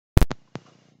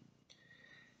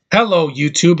Hello,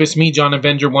 YouTube. It's me, John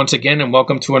Avenger, once again, and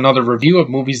welcome to another review of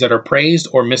movies that are praised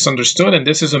or misunderstood. And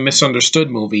this is a misunderstood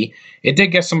movie. It did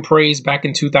get some praise back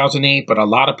in 2008, but a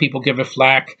lot of people give it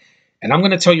flack. And I'm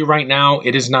going to tell you right now,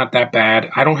 it is not that bad.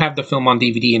 I don't have the film on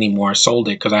DVD anymore. I sold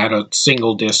it because I had a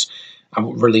single disc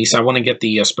release. I want to get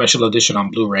the special edition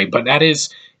on Blu-ray. But that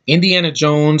is Indiana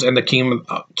Jones and the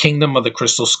Kingdom of the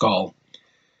Crystal Skull.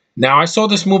 Now, I saw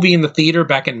this movie in the theater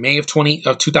back in May of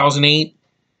 2008.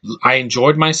 I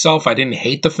enjoyed myself. I didn't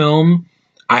hate the film.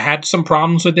 I had some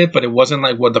problems with it, but it wasn't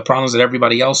like what the problems that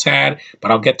everybody else had.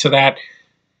 But I'll get to that.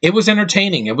 It was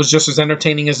entertaining. It was just as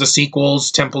entertaining as the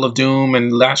sequels, Temple of Doom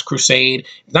and Last Crusade.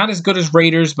 Not as good as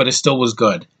Raiders, but it still was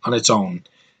good on its own.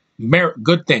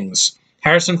 Good things.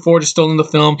 Harrison Ford is still in the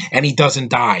film, and he doesn't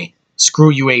die.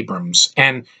 Screw you, Abrams.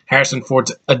 And Harrison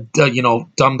Ford's a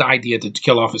dumb idea to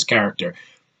kill off his character.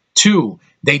 2,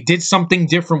 they did something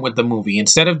different with the movie.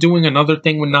 Instead of doing another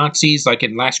thing with Nazis like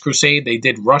in Last Crusade, they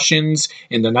did Russians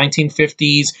in the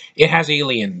 1950s. It has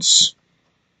aliens.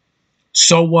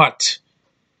 So what?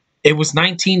 It was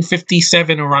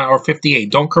 1957 or 58.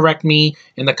 Don't correct me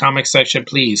in the comment section,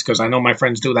 please, because I know my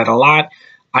friends do that a lot.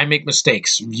 I make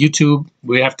mistakes. YouTube,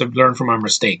 we have to learn from our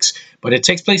mistakes. But it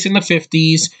takes place in the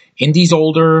 50s. Indy's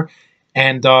older,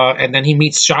 and then he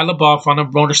meets Shia LaBeouf on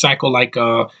a motorcycle like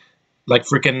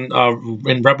freaking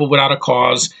in Rebel Without a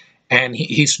Cause, and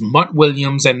he's Mutt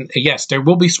Williams, and yes, there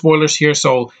will be spoilers here,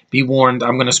 so be warned,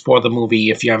 I'm going to spoil the movie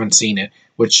if you haven't seen it,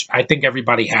 which I think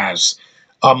everybody has.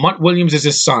 Mutt Williams is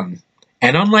his son,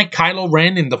 and unlike Kylo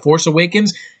Ren in The Force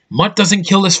Awakens, Mutt doesn't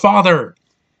kill his father.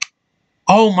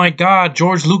 Oh my god,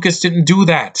 George Lucas didn't do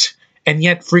that, and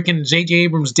yet freaking J.J.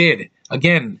 Abrams did.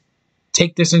 Again,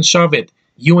 take this and shove it,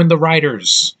 you and the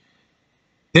writers.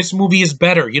 This movie is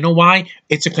better. You know why?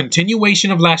 It's a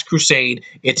continuation of Last Crusade.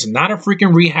 It's not a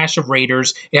freaking rehash of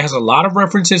Raiders. It has a lot of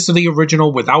references to the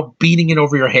original without beating it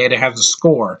over your head. It has a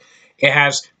score. It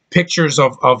has pictures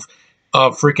of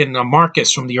freaking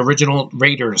Marcus from the original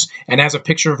Raiders, and has a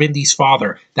picture of Indy's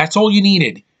father. That's all you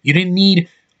needed. You didn't need,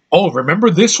 oh, remember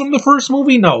this from the first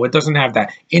movie? No, it doesn't have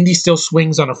that. Indy still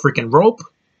swings on a freaking rope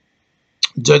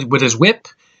with his whip,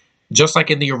 just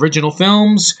like in the original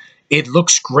films. It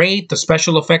looks great. The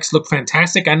special effects look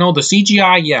fantastic. I know the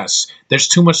CGI, yes. There's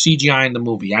too much CGI in the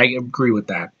movie. I agree with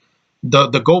that.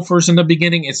 The gophers in the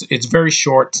beginning, it's very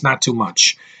short. It's not too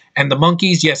much. And the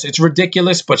monkeys, yes, it's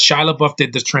ridiculous, but Shia LaBeouf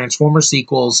did the Transformers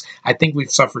sequels. I think we've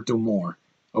suffered through more.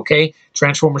 Okay?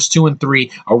 Transformers 2 and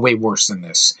 3 are way worse than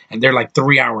this. And they're like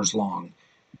 3 hours long.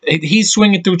 He's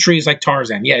swinging through trees like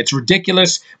Tarzan. Yeah, it's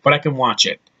ridiculous, but I can watch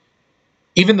it.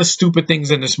 Even the stupid things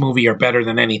in this movie are better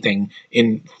than anything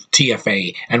in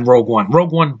TFA and Rogue One.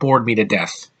 Rogue One bored me to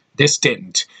death. This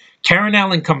didn't. Karen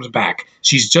Allen comes back.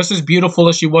 She's just as beautiful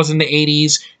as she was in the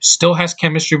 80s. Still has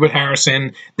chemistry with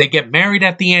Harrison. They get married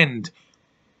at the end.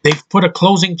 They've put a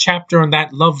closing chapter on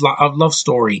that love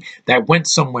story that went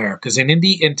somewhere. Because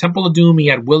in Temple of Doom, he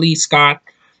had Willie Scott.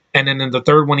 And then in the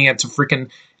third one, he had some freaking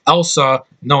Elsa.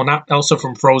 No, not Elsa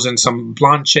from Frozen. Some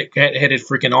blonde chick headed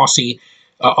freaking Aussie.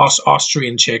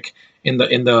 Austrian chick in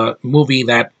the movie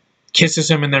that kisses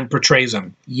him and then portrays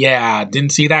him. Yeah,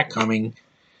 didn't see that coming.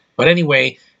 But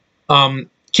anyway,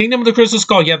 Kingdom of the Crystal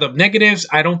Skull. Yeah, the negatives.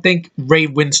 I don't think Ray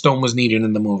Winstone was needed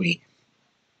in the movie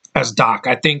as Doc.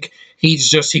 I think he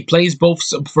plays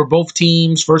for both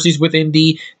teams. First he's with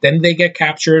Indy, then they get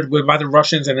captured by the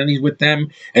Russians, and then he's with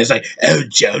them. And it's like, oh,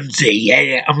 Jonesy,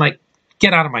 yeah. I'm like,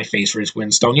 get out of my face, Ray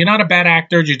Winstone. You're not a bad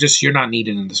actor. You're not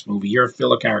needed in this movie. You're a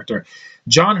filler character.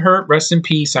 John Hurt, rest in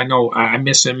peace. I know, I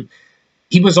miss him.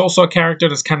 He was also a character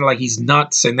that's kind of like he's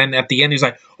nuts. And then at the end, he's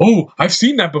like, oh, I've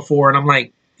seen that before. And I'm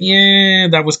like, yeah,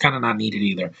 that was kind of not needed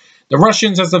either. The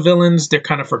Russians as the villains, they're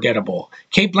kind of forgettable.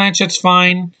 Cate Blanchett's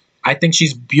fine. I think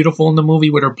she's beautiful in the movie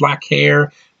with her black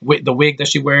hair, with the wig that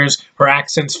she wears. Her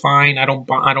accent's fine. I don't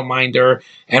mind her.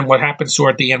 And what happens to her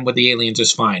at the end with the aliens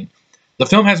is fine. The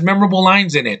film has memorable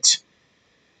lines in it.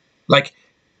 Like,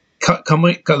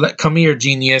 come here,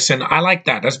 genius, and I like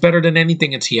that. That's better than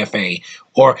anything in TFA.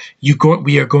 Or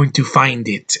we are going to find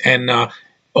it, and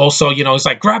also, it's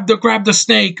like grab the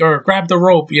snake or grab the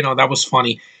rope. That was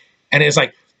funny, and it's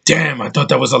like, damn, I thought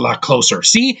that was a lot closer.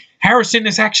 See, Harrison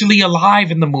is actually alive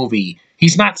in the movie.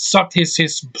 He's not sucked.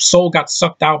 His soul got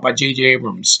sucked out by J.J.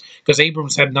 Abrams because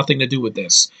Abrams had nothing to do with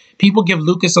this. People give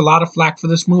Lucas a lot of flack for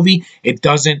this movie. It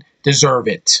doesn't deserve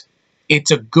it.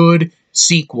 It's a good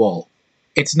sequel.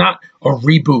 It's not a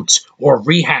reboot or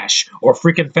rehash or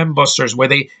freaking Fembusters where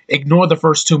they ignore the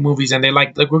first two movies and they're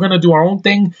like we're going to do our own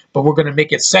thing, but we're going to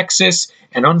make it sexist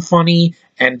and unfunny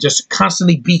and just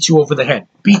constantly beat you over the head.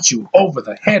 Beat you over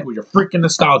the head with your freaking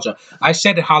nostalgia. I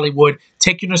said it, Hollywood.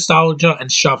 Take your nostalgia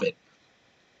and shove it.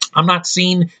 I'm not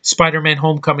seeing Spider-Man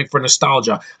Homecoming for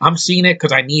nostalgia. I'm seeing it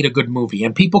because I need a good movie.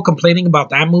 And people complaining about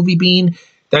that movie being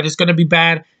that it's going to be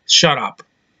bad, shut up.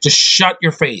 Just shut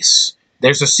your face.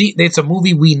 It's a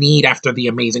movie we need after the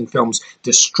amazing films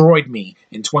destroyed me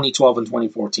in 2012 and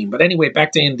 2014. But anyway,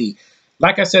 back to Indy.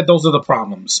 Like I said, those are the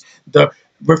problems. The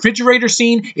refrigerator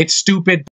scene, it's stupid.